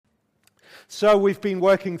So we've been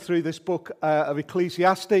working through this book of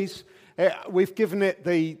Ecclesiastes. We've given it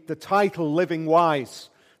the title, Living Wise.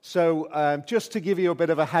 So just to give you a bit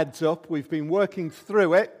of a heads up, we've been working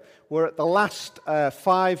through it. We're at the last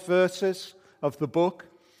 5 verses of the book.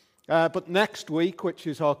 But next week, which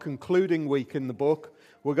is our concluding week in the book,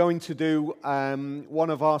 we're going to do one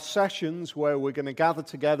of our sessions where we're going to gather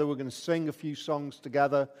together, we're going to sing a few songs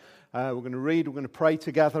together, we're going to read, we're going to pray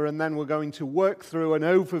together, and then we're going to work through an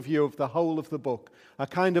overview of the whole of the book, a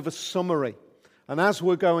kind of a summary. And as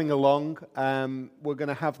we're going along, we're going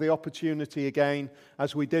to have the opportunity again,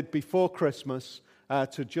 as we did before Christmas,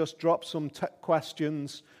 to just drop some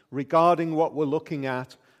questions regarding what we're looking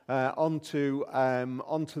at onto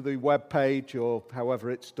the web page, or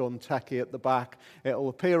however it's done, techie at the back. It'll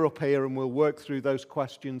appear up here, and we'll work through those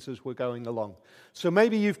questions as we're going along. So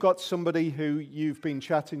maybe you've got somebody who you've been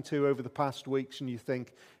chatting to over the past weeks, and you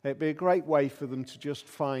think it'd be a great way for them to just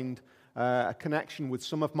find a connection with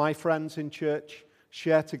some of my friends in church,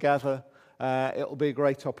 share together. It'll be a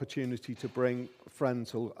great opportunity to bring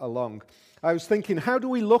friends along. I was thinking, how do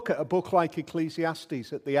we look at a book like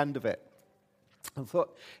Ecclesiastes at the end of it? I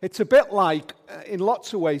thought, it's a bit like, in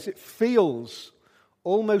lots of ways, it feels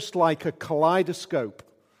almost like a kaleidoscope.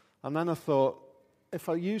 And then I thought, if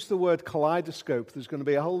I use the word kaleidoscope, there's going to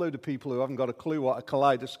be a whole load of people who haven't got a clue what a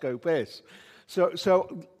kaleidoscope is.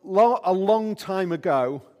 So a long time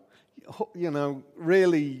ago,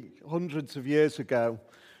 really hundreds of years ago,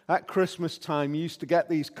 at Christmas time, you used to get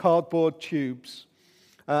these cardboard tubes,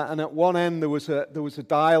 and at one end there was a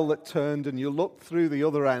dial that turned, and you looked through the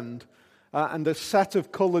other end, and a set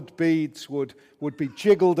of coloured beads would be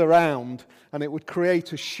jiggled around, and it would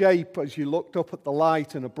create a shape as you looked up at the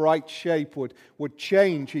light, and a bright shape would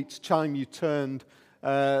change each time you turned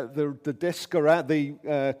the disc around,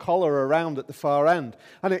 the collar around at the far end.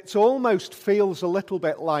 And it almost feels a little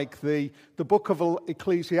bit like the book of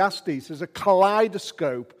Ecclesiastes is a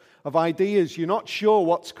kaleidoscope of ideas. You're not sure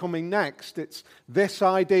what's coming next. It's this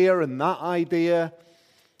idea and that idea.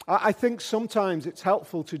 I think sometimes it's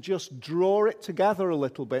helpful to just draw it together a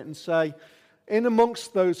little bit and say, in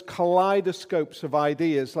amongst those kaleidoscopes of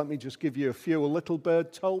ideas, let me just give you a few. A little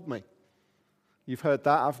bird told me. You've heard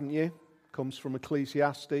that, haven't you? Comes from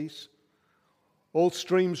Ecclesiastes. All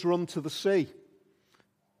streams run to the sea.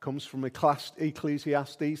 Comes from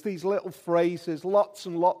Ecclesiastes. These little phrases, lots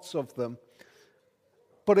and lots of them.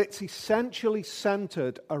 But it's essentially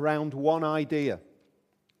centered around one idea.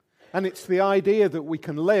 And it's the idea that we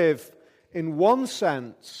can live, in one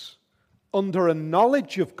sense, under a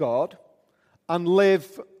knowledge of God, and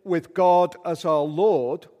live with God as our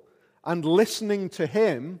Lord, and listening to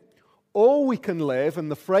Him, or we can live, and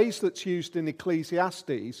the phrase that's used in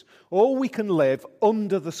Ecclesiastes, or we can live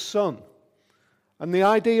under the sun. And the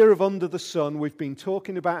idea of under the sun we've been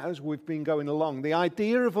talking about as we've been going along. The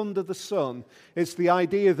idea of under the sun is the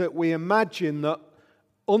idea that we imagine that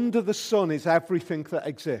under the sun is everything that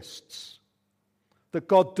exists. That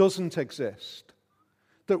God doesn't exist.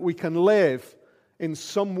 That we can live in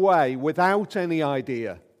some way without any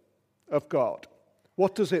idea of God.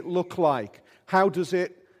 What does it look like? How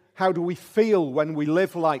do we feel when we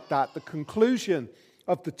live like that? The conclusion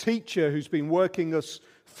of the teacher who's been working us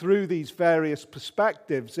through these various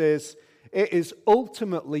perspectives is it is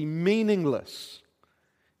ultimately meaningless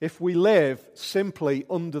if we live simply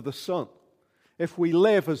under the sun. If we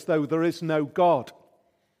live as though there is no God.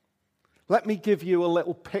 Let me give you a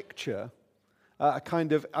little picture,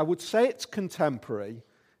 I would say it's contemporary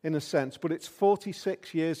in a sense, but it's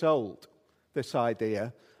 46 years old, this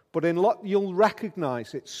idea. But you'll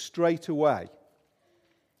recognize it straight away.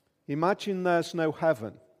 Imagine there's no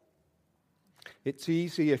heaven. It's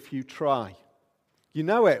easy if you try. You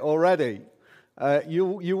know it already.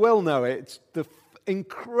 You will know it. It's the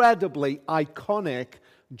incredibly iconic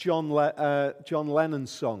John Lennon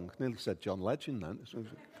song. Nearly said John Legend then.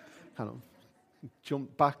 Kind of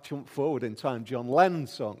jump forward in time. John Lennon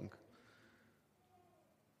song.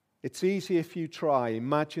 It's easy if you try.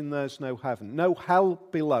 Imagine there's no heaven. No hell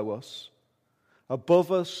below us.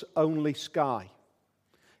 Above us, only sky.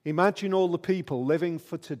 Imagine all the people living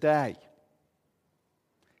for today.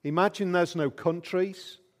 Imagine there's no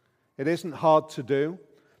countries. It isn't hard to do.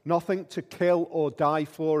 Nothing to kill or die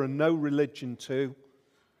for, and no religion too.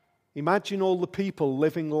 Imagine all the people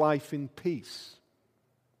living life in peace.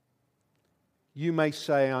 You may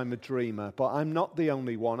say I'm a dreamer, but I'm not the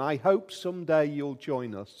only one. I hope someday you'll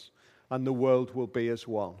join us and the world will be as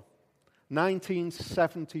one.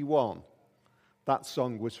 1971, that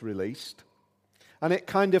song was released. And it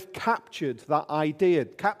kind of captures that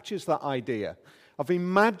idea of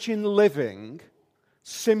imagine living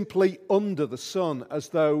simply under the sun, as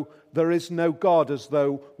though there is no God, as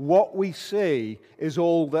though what we see is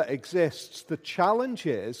all that exists. The challenge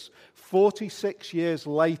is, 46 years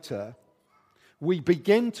later, we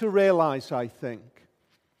begin to realize, I think,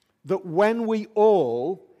 that when we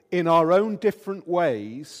all, in our own different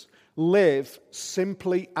ways, live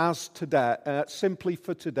simply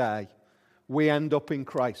for today, we end up in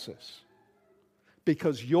crisis.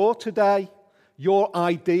 Because your today, your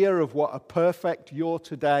idea of what a perfect your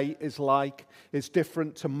today is like is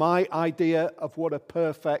different to my idea of what a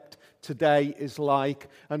perfect today is like.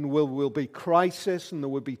 And will be crisis, and there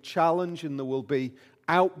will be challenge, and there will be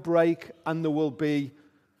outbreak, and there will be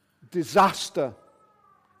disaster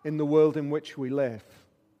in the world in which we live.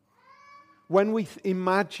 When we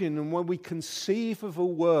imagine and when we conceive of a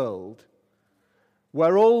world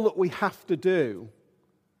where all that we have to do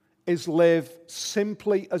is live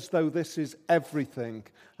simply as though this is everything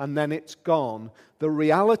and then it's gone, the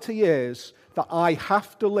reality is that I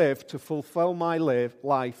have to live to fulfill my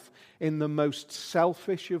life in the most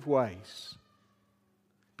selfish of ways.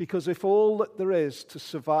 Because if all that there is to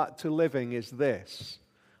survive, to living is this,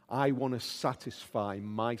 I want to satisfy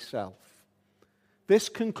myself. This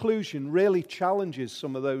conclusion really challenges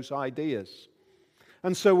some of those ideas.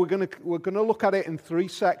 And so we're going to look at it in three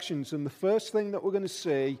sections. And the first thing that we're going to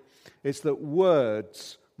see is that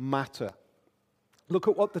words matter. Look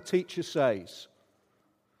at what the teacher says.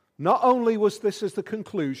 Not only was this as the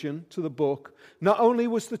conclusion to the book, not only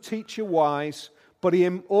was the teacher wise, but he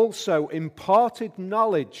also imparted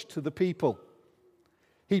knowledge to the people.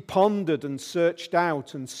 He pondered and searched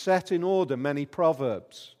out and set in order many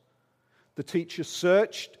proverbs. The teacher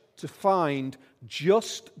searched to find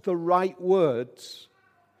just the right words,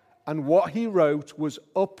 and what he wrote was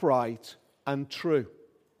upright and true.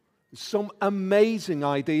 There's some amazing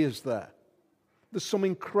ideas there. There's some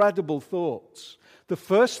incredible thoughts. The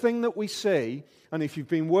first thing that we see, and if you've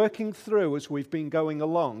been working through as we've been going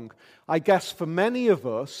along, I guess for many of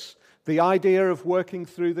us, the idea of working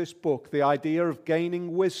through this book, the idea of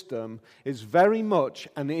gaining wisdom, is very much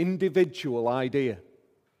an individual idea.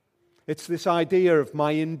 It's this idea of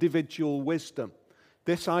my individual wisdom,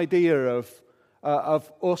 this idea of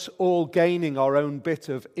us all gaining our own bit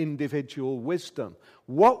of individual wisdom.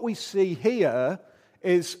 What we see here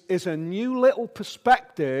is a new little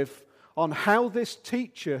perspective on how this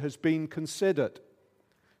teacher has been considered.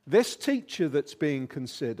 This teacher that's being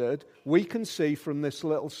considered, we can see from this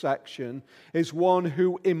little section, is one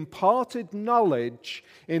who imparted knowledge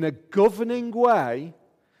in a governing way,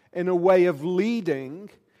 in a way of leading,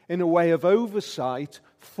 in a way of oversight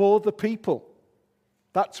for the people.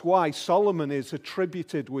 That's why Solomon is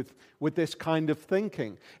attributed with this kind of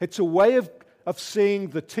thinking. It's a way of seeing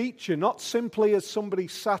the teacher not simply as somebody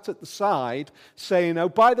sat at the side saying, oh,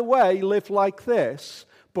 by the way, live like this,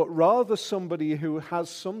 but rather somebody who has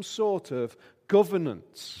some sort of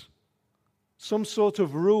governance, some sort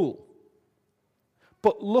of rule.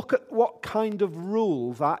 But look at what kind of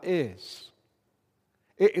rule that is.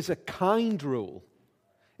 It is a kind rule.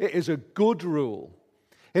 It is a good rule.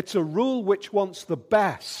 It's a rule which wants the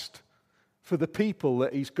best for the people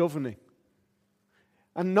that he's governing.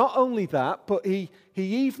 And not only that, but he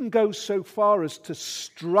even goes so far as to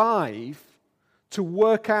strive to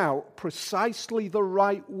work out precisely the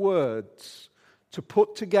right words to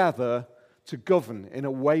put together to govern in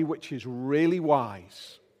a way which is really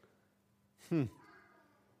wise. There's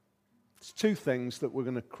two things that we're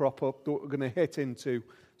going to crop up, that we're going to hit into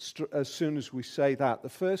as soon as we say that. The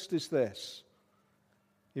first is this.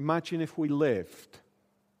 Imagine if we lived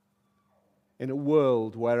in a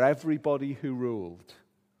world where everybody who ruled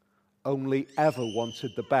only ever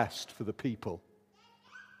wanted the best for the people.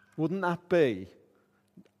 Wouldn't that be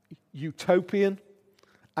utopian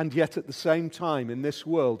and yet at the same time in this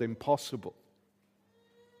world impossible?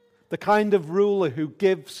 The kind of ruler who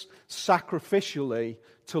gives sacrificially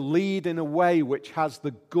to lead in a way which has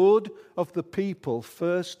the good of the people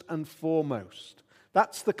first and foremost.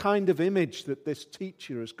 That's the kind of image that this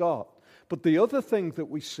teacher has got. But the other thing that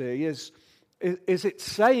we see is it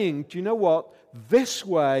saying, do you know what? This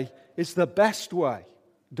way is the best way.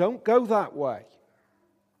 Don't go that way.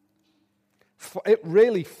 It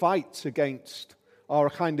really fights against our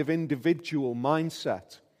kind of individual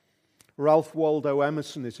mindset. Ralph Waldo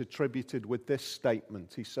Emerson is attributed with this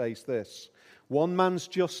statement. He says this: one man's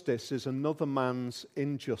justice is another man's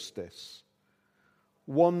injustice.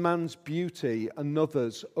 One man's beauty,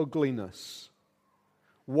 another's ugliness.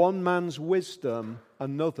 One man's wisdom,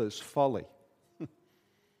 another's folly.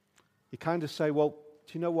 You kind of say, well,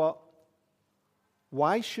 do you know what?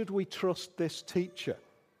 Why should we trust this teacher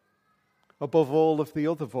above all of the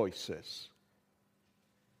other voices?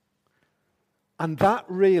 And that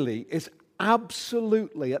really is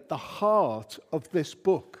absolutely at the heart of this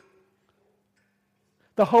book.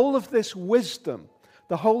 The whole of this wisdom,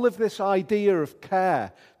 the whole of this idea of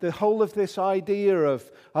care, the whole of this idea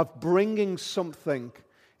of bringing something,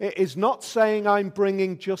 it is not saying I'm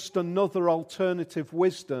bringing just another alternative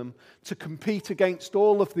wisdom to compete against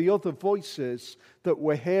all of the other voices that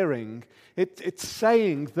we're hearing. It's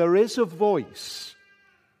saying there is a voice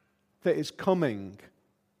that is coming,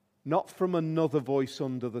 not from another voice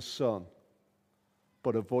under the sun,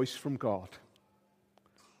 but a voice from God.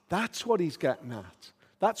 That's what he's getting at.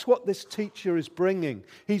 That's what this teacher is bringing.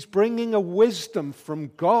 He's bringing a wisdom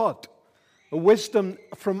from God, a wisdom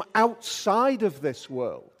from outside of this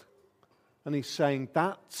world. And he's saying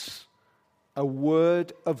that's a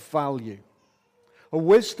word of value. A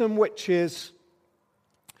wisdom which is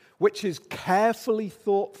carefully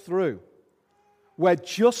thought through, where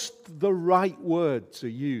just the right words are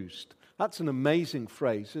used. That's an amazing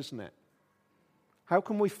phrase, isn't it? How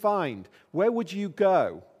can we find, where would you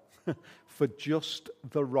go for just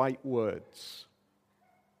the right words?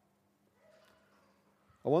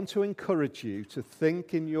 I want to encourage you to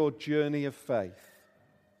think in your journey of faith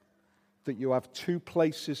that you have two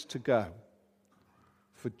places to go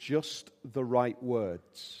for just the right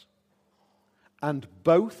words. And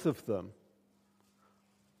both of them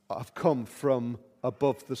have come from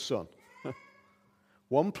above the sun.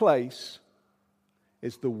 One place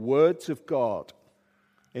is the words of God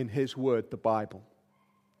in His Word, the Bible.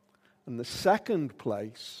 And the second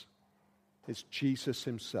place is Jesus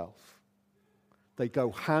Himself. They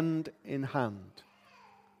go hand in hand.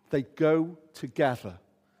 They go together.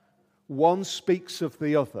 One speaks of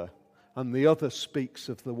the other, and the other speaks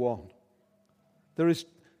of the one.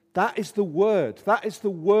 That is the word. That is the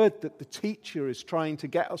word that the teacher is trying to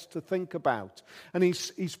get us to think about. And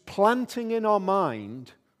he's planting in our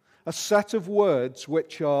mind a set of words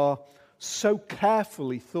which are so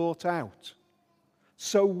carefully thought out,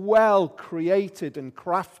 so well created and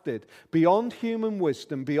crafted, beyond human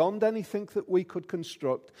wisdom, beyond anything that we could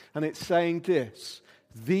construct. And it's saying this: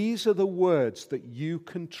 these are the words that you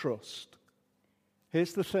can trust.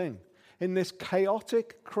 Here's the thing. In this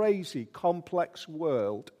chaotic, crazy, complex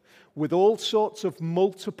world, with all sorts of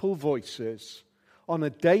multiple voices, on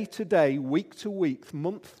a day-to-day, week-to-week,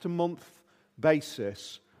 month-to-month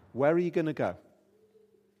basis, where are you going to go?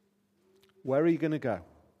 Where are you going to go?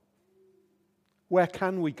 Where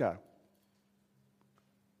can we go?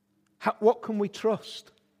 What can we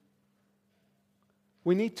trust?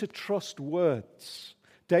 We need to trust words.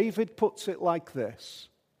 David puts it like this.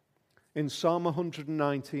 In Psalm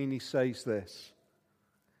 119, he says this.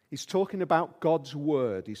 He's talking about God's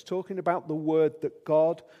word. He's talking about the word that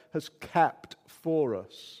God has kept for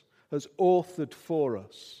us, has authored for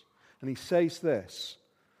us. And he says this: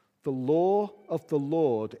 the law of the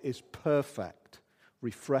Lord is perfect,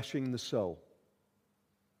 refreshing the soul.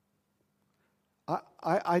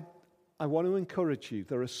 I want to encourage you.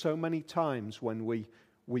 There are so many times when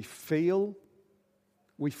we feel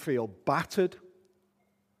battered,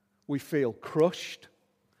 we feel crushed,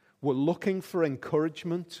 we're looking for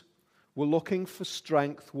encouragement, we're looking for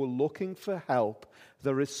strength, we're looking for help.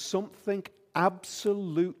 There is something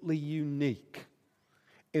absolutely unique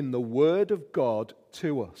in the Word of God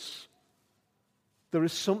to us. There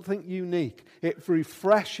is something unique. It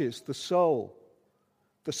refreshes the soul.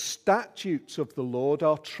 The statutes of the Lord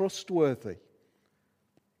are trustworthy,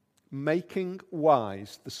 making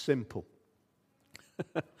wise the simple.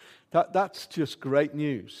 That's just great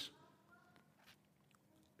news.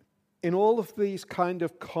 In all of these kind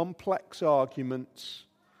of complex arguments,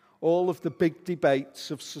 all of the big debates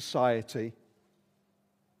of society,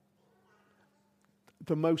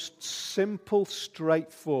 the most simple,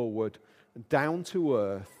 straightforward, down to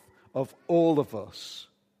earth of all of us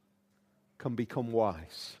can become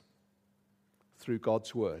wise through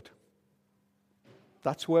God's word.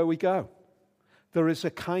 That's where we go. There is a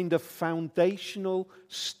kind of foundational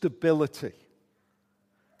stability.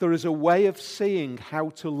 There is a way of seeing how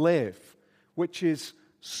to live which is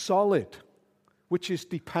solid, which is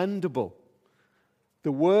dependable.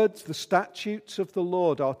 The words, the statutes of the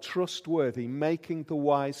Lord are trustworthy, making the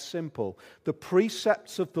wise simple. The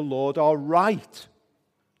precepts of the Lord are right,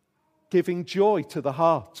 giving joy to the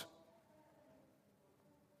heart.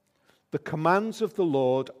 The commands of the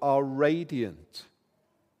Lord are radiant,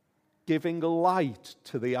 giving light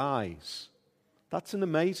to the eyes. That's an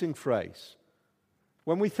amazing phrase.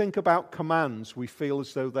 When we think about commands, we feel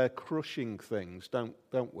as though they're crushing things, don't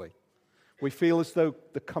we? We feel as though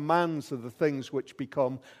the commands are the things which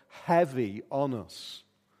become heavy on us.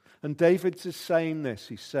 And David is saying this.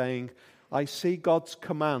 He's saying, I see God's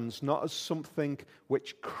commands not as something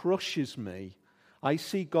which crushes me. I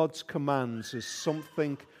see God's commands as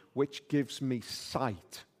something which gives me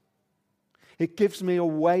sight. It gives me a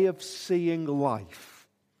way of seeing life.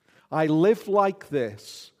 I live like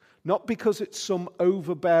this, not because it's some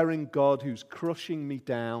overbearing God who's crushing me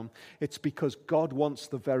down. It's because God wants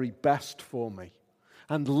the very best for me.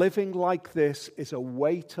 And living like this is a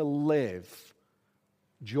way to live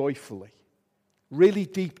joyfully. Really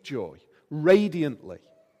deep joy, radiantly.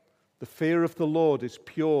 The fear of the Lord is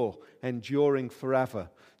pure, enduring forever.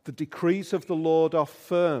 The decrees of the Lord are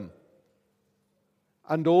firm,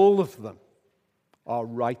 and all of them are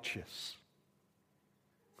righteous.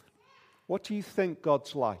 What do you think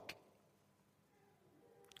God's like?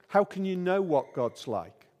 How can you know what God's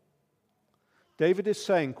like? David is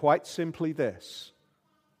saying quite simply this.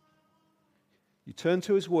 You turn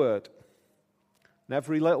to his word, and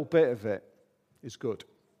every little bit of it is good.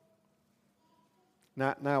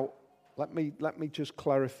 Now let me just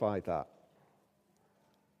clarify that.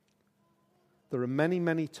 There are many,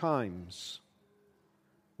 many times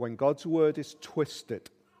when God's word is twisted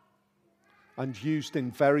and used in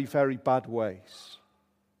very, very bad ways.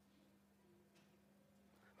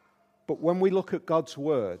 But when we look at God's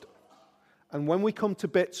word, and when we come to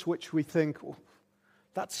bits which we think, oh,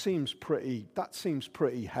 that seems pretty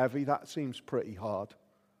heavy, that seems pretty hard,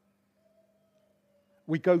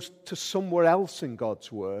 we go to somewhere else in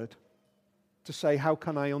God's word to say, how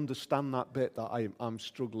can I understand that bit that I'm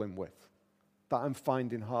struggling with, that I'm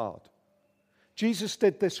finding hard? Jesus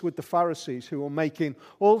did this with the Pharisees, who were making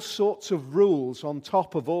all sorts of rules on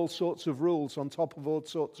top of all sorts of rules on top of all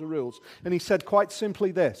sorts of rules. And he said quite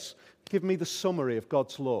simply this: give me the summary of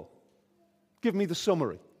God's law. Give me the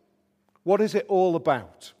summary. What is it all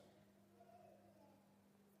about?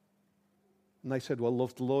 And they said, well,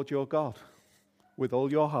 love the Lord your God with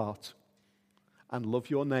all your heart and love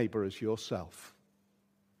your neighbor as yourself.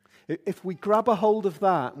 If we grab a hold of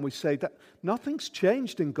that and we say that nothing's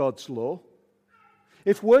changed in God's law,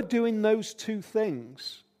 if we're doing those two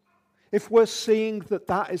things, if we're seeing that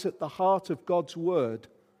that is at the heart of God's word,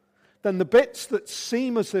 then the bits that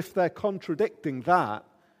seem as if they're contradicting that,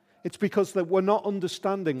 it's because that we're not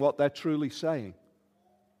understanding what they're truly saying.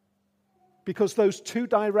 Because those two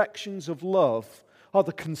directions of love are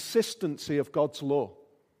the consistency of God's law.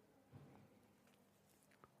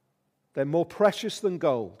 They're more precious than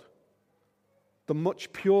gold, than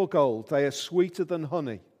much pure gold. They are sweeter than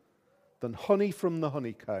honey from the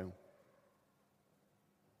honeycomb.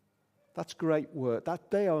 That's great word.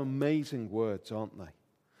 They are amazing words, aren't they?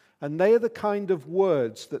 And they are the kind of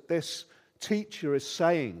words that this teacher is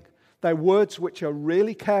saying. They're words which are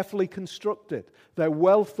really carefully constructed. They're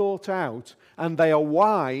well thought out, and they are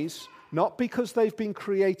wise, not because they've been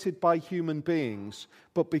created by human beings,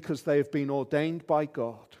 but because they have been ordained by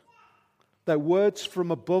God. They're words from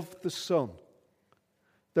above the sun.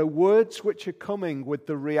 They're words which are coming with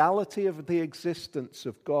the reality of the existence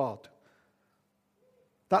of God.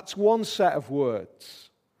 That's one set of words,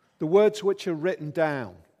 the words which are written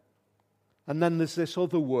down. And then there's this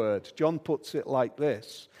other word. John puts it like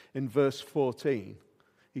this in verse 14.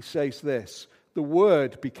 He says this: the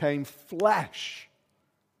Word became flesh.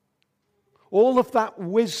 All of that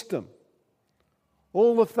wisdom,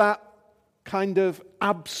 all of that kind of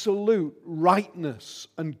absolute rightness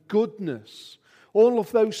and goodness, all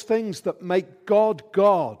of those things that make God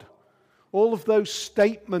God, all of those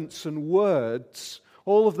statements and words,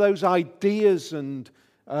 all of those ideas and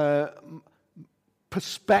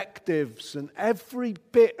perspectives and every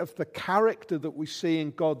bit of the character that we see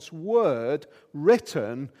in God's word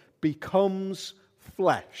written becomes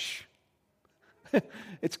flesh.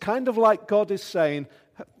 It's kind of like God is saying,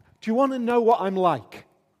 do you want to know what I'm like?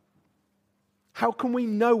 How can we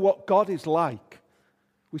know what God is like?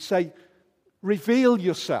 We say, reveal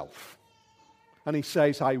yourself. And he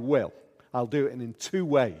says, I will. I'll do it in two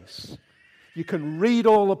ways. You can read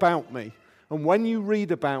all about me. And when you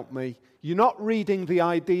read about me, you're not reading the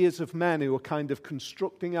ideas of men who are kind of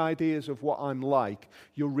constructing ideas of what I'm like.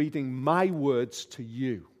 You're reading my words to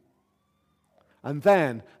you. And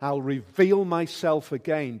then I'll reveal myself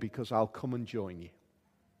again because I'll come and join you.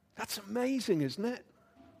 That's amazing, isn't it?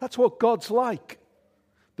 That's what God's like.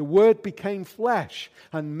 The Word became flesh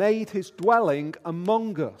and made His dwelling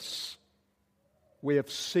among us. We have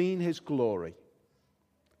seen His glory,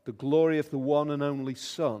 the glory of the one and only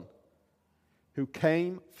Son, who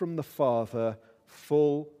came from the Father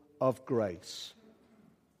full of grace.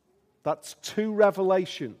 That's two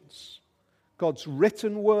revelations. God's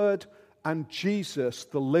written word and Jesus,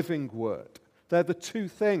 the living word. They're the two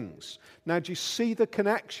things. Now, do you see the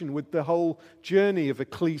connection with the whole journey of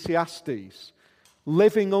Ecclesiastes?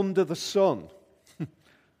 Living under the sun.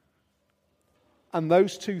 And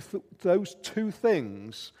those two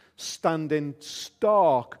things stand in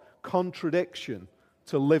stark contradiction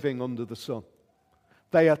to living under the sun.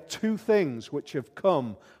 They are two things which have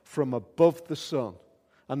come from above the sun.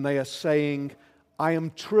 And they are saying, I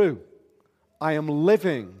am true. I am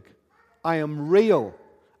living. I am real.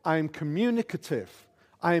 I am communicative.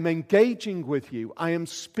 I am engaging with you. I am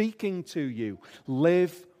speaking to you.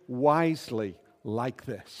 Live wisely like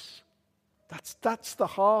this. That's the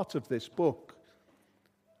heart of this book.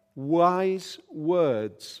 Wise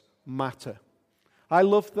words matter. I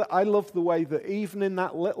love the way that even in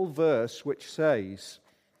that little verse which says,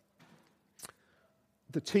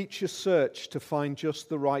 the teacher searched to find just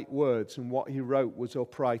the right words, and what he wrote was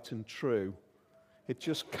upright and true. It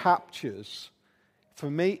just captures,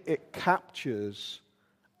 for me, it captures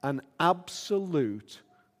an absolute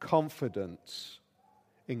confidence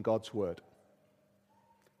in God's word.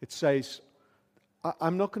 It says,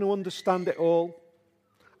 I'm not going to understand it all.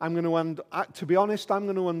 To be honest, I'm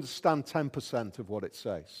going to understand 10% of what it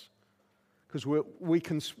says. Because we're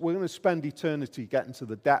going to spend eternity getting to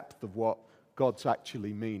the depth of what God's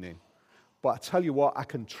actually meaning. But I tell you what, I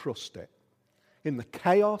can trust it. In the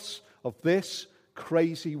chaos of this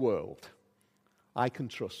crazy world, I can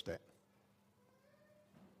trust it.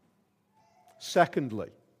 Secondly,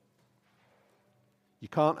 you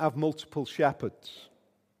can't have multiple shepherds.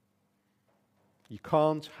 You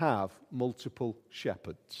can't have multiple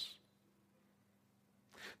shepherds.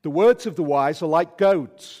 The words of the wise are like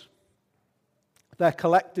goads. They're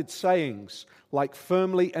collected sayings, like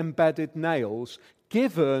firmly embedded nails,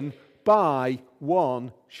 given by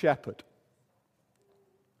one shepherd.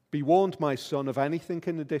 Be warned, my son, of anything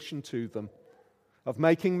in addition to them. Of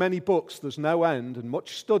making many books there's no end, and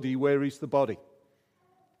much study wearies the body.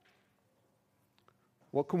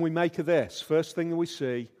 What can we make of this? First thing we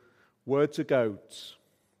see, words are goads.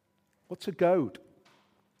 What's a goad?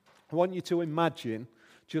 I want you to imagine,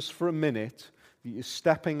 just for a minute, that you're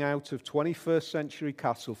stepping out of 21st century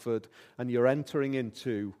Castleford and you're entering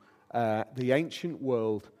into the ancient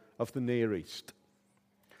world of the Near East.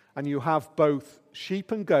 And you have both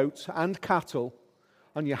sheep and goats and cattle,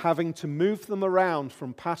 and you're having to move them around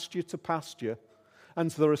from pasture to pasture.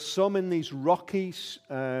 And there are some in these rocky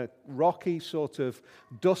sort of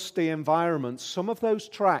dusty environments. Some of those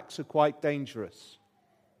tracks are quite dangerous.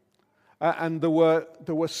 And there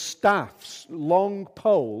were staffs, long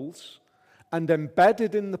poles, and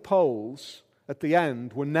embedded in the poles at the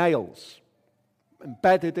end were nails,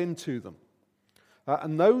 embedded into them.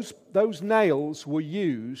 And those nails were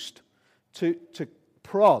used to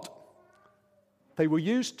prod. They were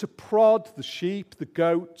used to prod the sheep, the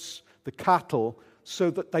goats, the cattle,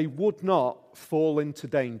 so that they would not fall into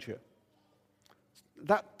danger.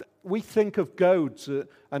 That we think of goads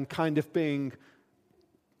and kind of being,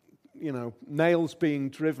 nails being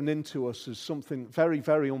driven into us as something very,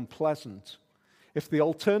 very unpleasant. If the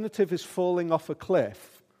alternative is falling off a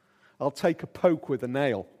cliff, I'll take a poke with a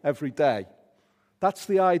nail every day. That's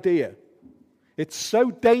the idea. It's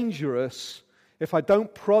so dangerous, if I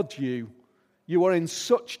don't prod you, you are in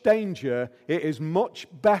such danger, it is much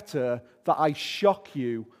better that I shock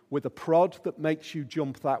you with a prod that makes you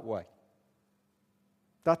jump that way.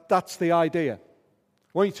 That's the idea. I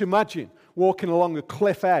want you to imagine walking along a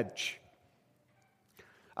cliff edge,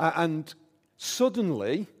 and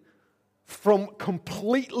suddenly, from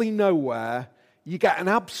completely nowhere, you get an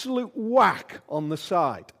absolute whack on the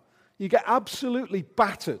side. You get absolutely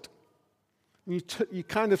battered. You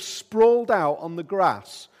kind of sprawled out on the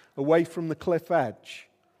grass away from the cliff edge.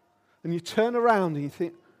 And you turn around and you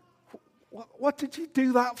think, what did you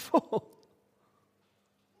do that for?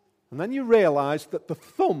 And then you realize that the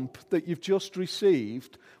thump that you've just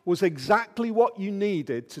received was exactly what you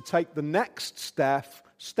needed to take the next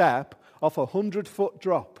step off a 100-foot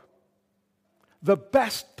drop. The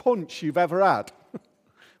best punch you've ever had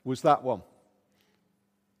was that one.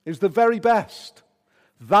 It was the very best.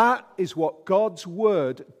 That is what God's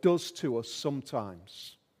word does to us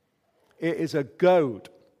sometimes. It is a goad.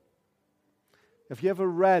 Have you ever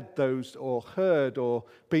read those or heard or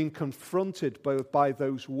been confronted by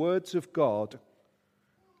those words of God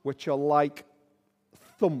which are like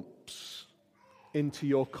thumps into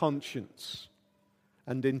your conscience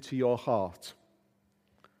and into your heart?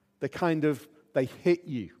 They hit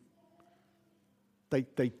you. They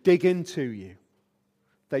dig into you.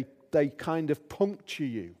 They kind of puncture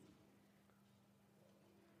you.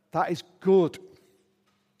 That is good.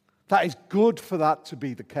 That is good for that to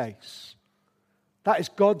be the case. That is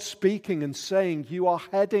God speaking and saying, you are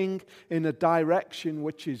heading in a direction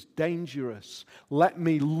which is dangerous. Let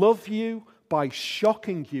me love you by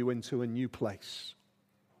shocking you into a new place.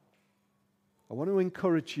 I want to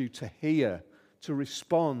encourage you to hear, to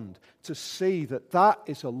respond, to see that that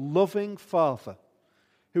is a loving Father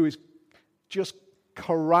who is just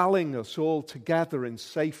corralling us all together in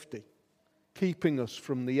safety, keeping us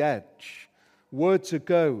from the edge. Words are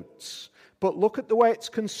goads. But look at the way it's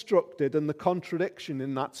constructed and the contradiction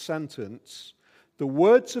in that sentence. The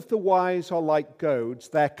words of the wise are like goads.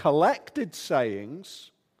 Their collected sayings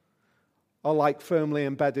are like firmly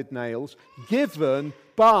embedded nails, given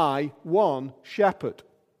by one shepherd.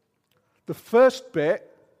 The first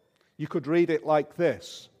bit, you could read it like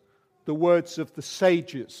this. The words of the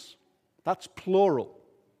sages. That's plural.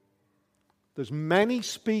 There's many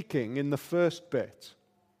speaking in the first bit.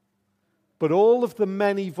 But all of the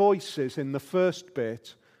many voices in the first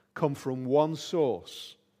bit come from one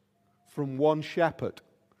source, from one shepherd.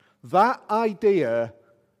 That idea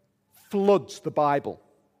floods the Bible.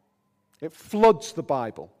 It floods the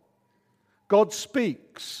Bible. God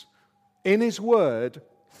speaks in His Word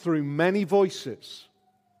through many voices.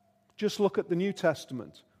 Just look at the New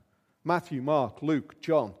Testament. Matthew, Mark, Luke,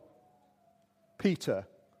 John, Peter,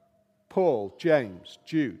 Paul, James,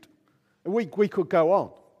 Jude. We could go on.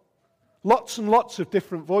 Lots and lots of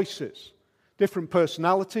different voices, different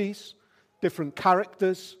personalities, different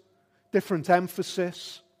characters, different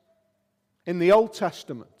emphasis. In the Old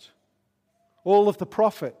Testament, all of the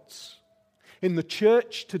prophets. In the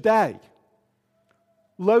church today,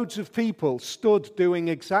 loads of people stood doing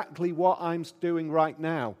exactly what I'm doing right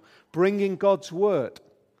now, bringing God's word.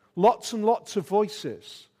 Lots and lots of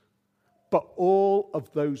voices. But all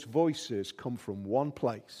of those voices come from one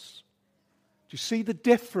place. Do you see the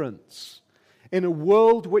difference? In a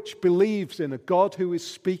world which believes in a God who is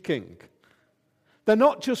speaking, they're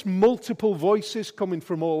not just multiple voices coming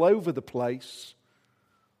from all over the place.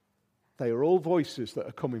 They are all voices that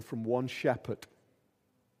are coming from one shepherd.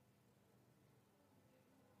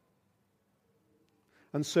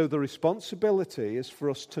 And so the responsibility is for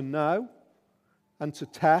us to know and to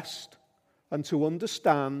test and to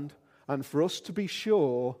understand and for us to be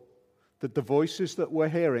sure that the voices that we're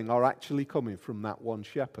hearing are actually coming from that one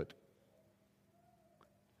shepherd.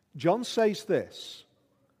 John says this,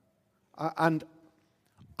 and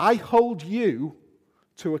I hold you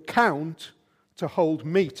to account to hold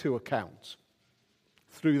me to account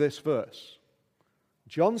through this verse.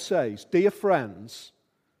 John says, dear friends,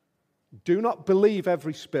 do not believe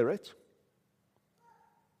every spirit,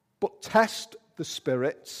 but test the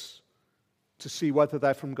spirits to see whether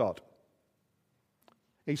they're from God.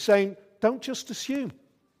 He's saying, don't just assume.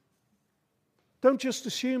 Don't just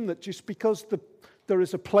assume that just because there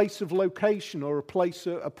is a place of location or a place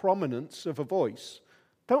of a prominence of a voice,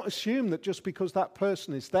 don't assume that just because that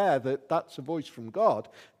person is there that that's a voice from God.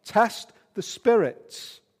 Test the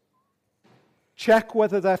spirits. Check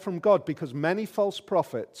whether they're from God, because many false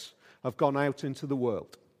prophets have gone out into the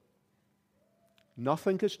world.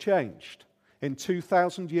 Nothing has changed. In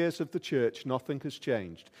 2,000 years of the church, nothing has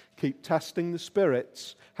changed. Keep testing the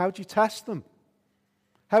spirits. How do you test them?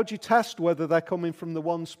 How do you test whether they're coming from the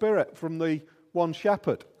one spirit, from the one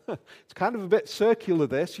shepherd? It's kind of a bit circular,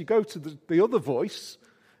 this. You go to the other voice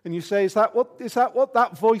and you say, is that what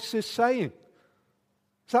that voice is saying?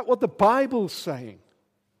 Is that what the Bible's saying?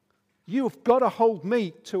 You've got to hold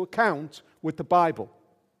me to account with the Bible.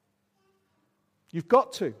 You've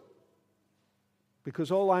got to.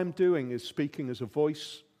 Because all I'm doing is speaking as a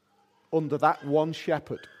voice under that one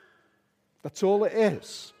shepherd. That's all it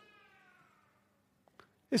is.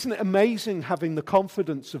 Isn't it amazing having the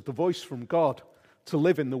confidence of the voice from God to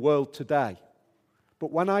live in the world today?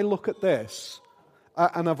 But when I look at this,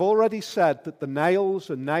 and I've already said that the nails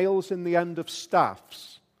are nails in the end of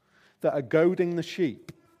staffs that are goading the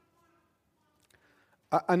sheep.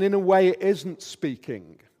 And in a way it isn't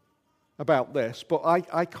speaking about this, but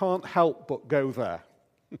I can't help but go there.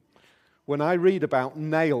 When I read about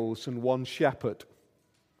nails and one shepherd,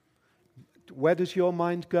 where does your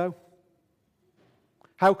mind go?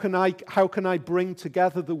 How can I bring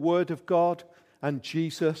together the Word of God and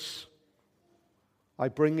Jesus? I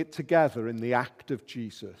bring it together in the act of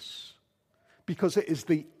Jesus. Because it is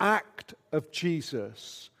the act of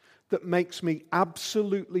Jesus that makes me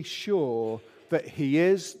absolutely sure that He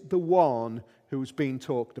is the one who's being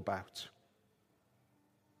talked about.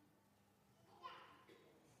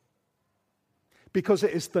 Because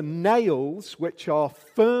it is the nails which are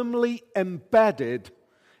firmly embedded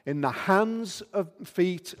in the hands and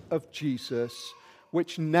feet of Jesus,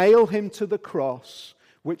 which nail Him to the cross,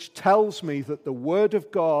 which tells me that the Word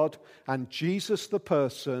of God and Jesus the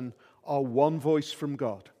person are one voice from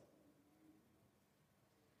God.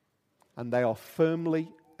 And they are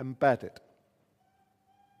firmly embedded.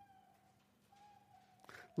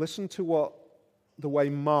 Listen to the way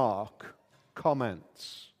Mark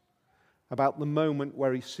comments about the moment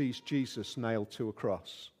where he sees Jesus nailed to a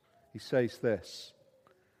cross. He says this: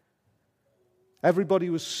 everybody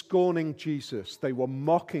was scorning Jesus. They were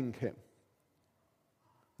mocking him.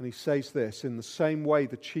 And he says this: in the same way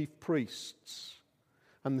the chief priests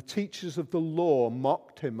and the teachers of the law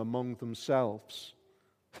mocked him among themselves.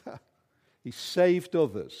 He saved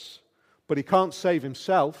others, but he can't save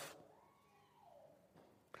himself.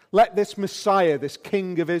 Let this Messiah, this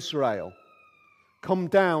King of Israel, come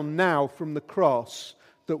down now from the cross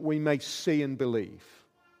that we may see and believe.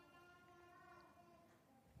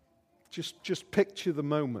 Just picture the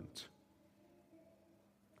moment.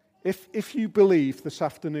 If you believe this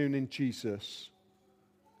afternoon in Jesus,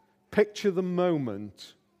 picture the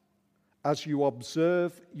moment as you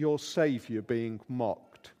observe your Savior being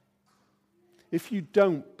mocked. If you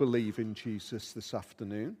don't believe in Jesus this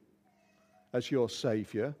afternoon as your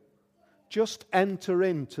Savior, just enter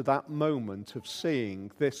into that moment of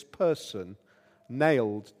seeing this person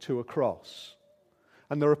nailed to a cross.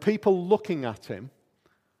 And there are people looking at him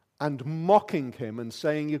and mocking him and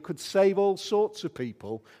saying you could save all sorts of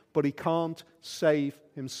people, but he can't save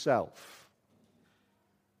himself.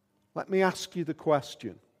 Let me ask you the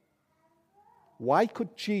question: why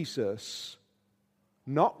could Jesus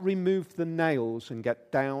not remove the nails and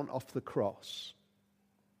get down off the cross?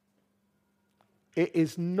 It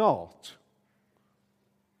is not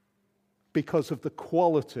because of the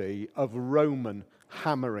quality of Roman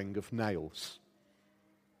hammering of nails.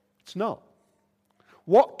 It's not.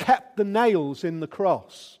 What kept the nails in the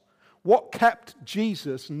cross? What kept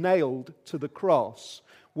Jesus nailed to the cross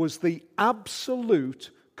was the absolute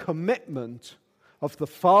commitment of the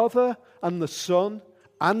Father and the Son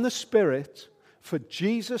and the Spirit for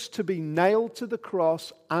Jesus to be nailed to the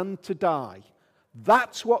cross and to die.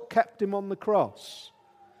 That's what kept him on the cross.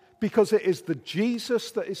 Because it is the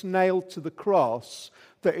Jesus that is nailed to the cross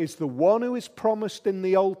that is the one who is promised in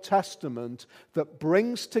the Old Testament that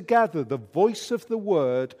brings together the voice of the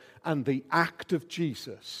Word and the act of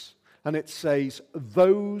Jesus. And it says,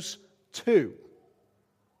 those two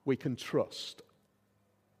we can trust.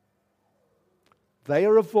 They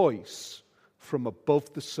are a voice from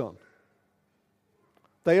above the sun.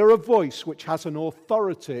 They are a voice which has an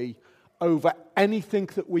authority over anything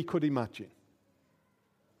that we could imagine.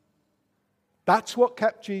 That's what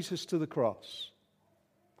kept Jesus to the cross.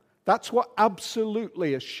 That's what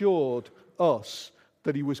absolutely assured us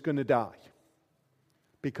that he was going to die.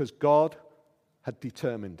 Because God had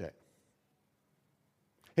determined it.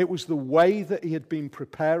 It was the way that he had been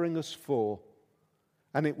preparing us for,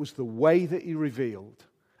 and it was the way that he revealed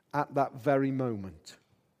at that very moment.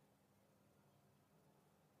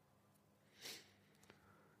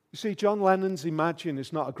 You see, John Lennon's Imagine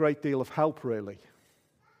is not a great deal of help, really.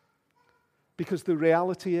 Because the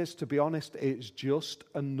reality is, to be honest, it's just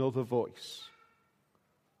another voice.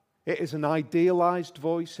 It is an idealized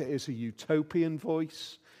voice. It is a utopian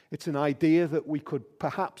voice. It's an idea that we could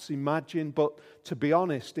perhaps imagine, but to be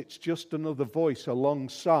honest, it's just another voice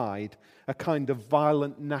alongside a kind of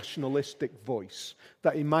violent nationalistic voice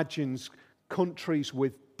that imagines countries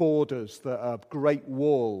with borders that are great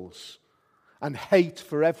walls and hate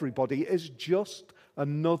for everybody. It is just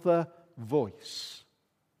another voice.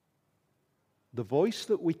 The voice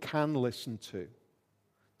that we can listen to,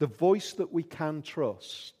 the voice that we can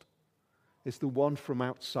trust, is the one from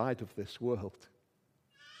outside of this world.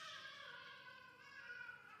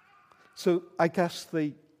 So I guess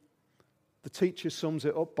the teacher sums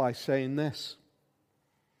it up by saying this: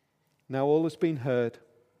 now all has been heard.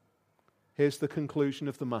 Here's the conclusion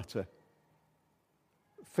of the matter.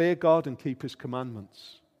 Fear God and keep his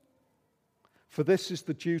commandments, for this is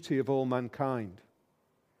the duty of all mankind.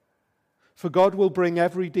 For God will bring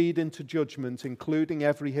every deed into judgment, including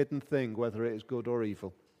every hidden thing, whether it is good or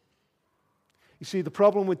evil. You see, the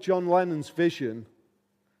problem with John Lennon's vision,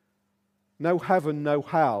 no heaven, no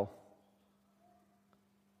hell,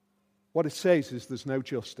 what it says is there's no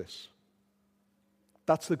justice.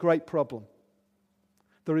 That's the great problem.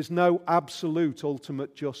 There is no absolute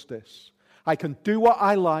ultimate justice. I can do what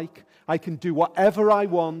I like. I can do whatever I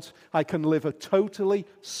want. I can live a totally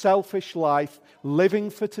selfish life, living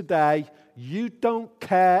for today. You don't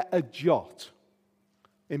care a jot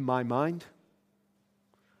in my mind.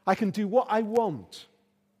 I can do what I want.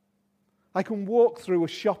 I can walk through a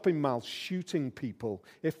shopping mall shooting people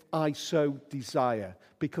if I so desire,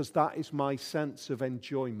 because that is my sense of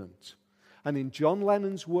enjoyment. And in John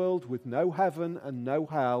Lennon's world, with no heaven and no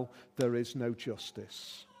hell, there is no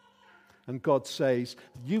justice. And God says,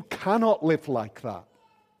 you cannot live like that.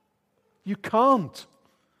 You can't.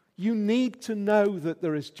 You need to know that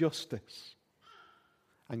there is justice.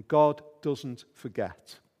 And God doesn't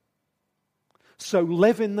forget. So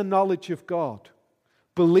live in the knowledge of God.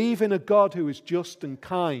 Believe in a God who is just and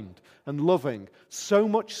kind and loving, so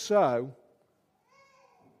much so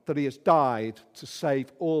that he has died to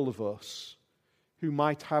save all of us who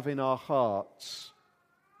might have in our hearts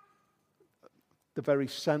the very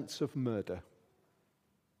sense of murder.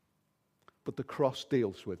 But the cross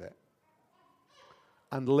deals with it.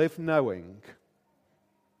 And live knowing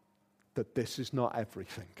that this is not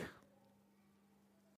everything.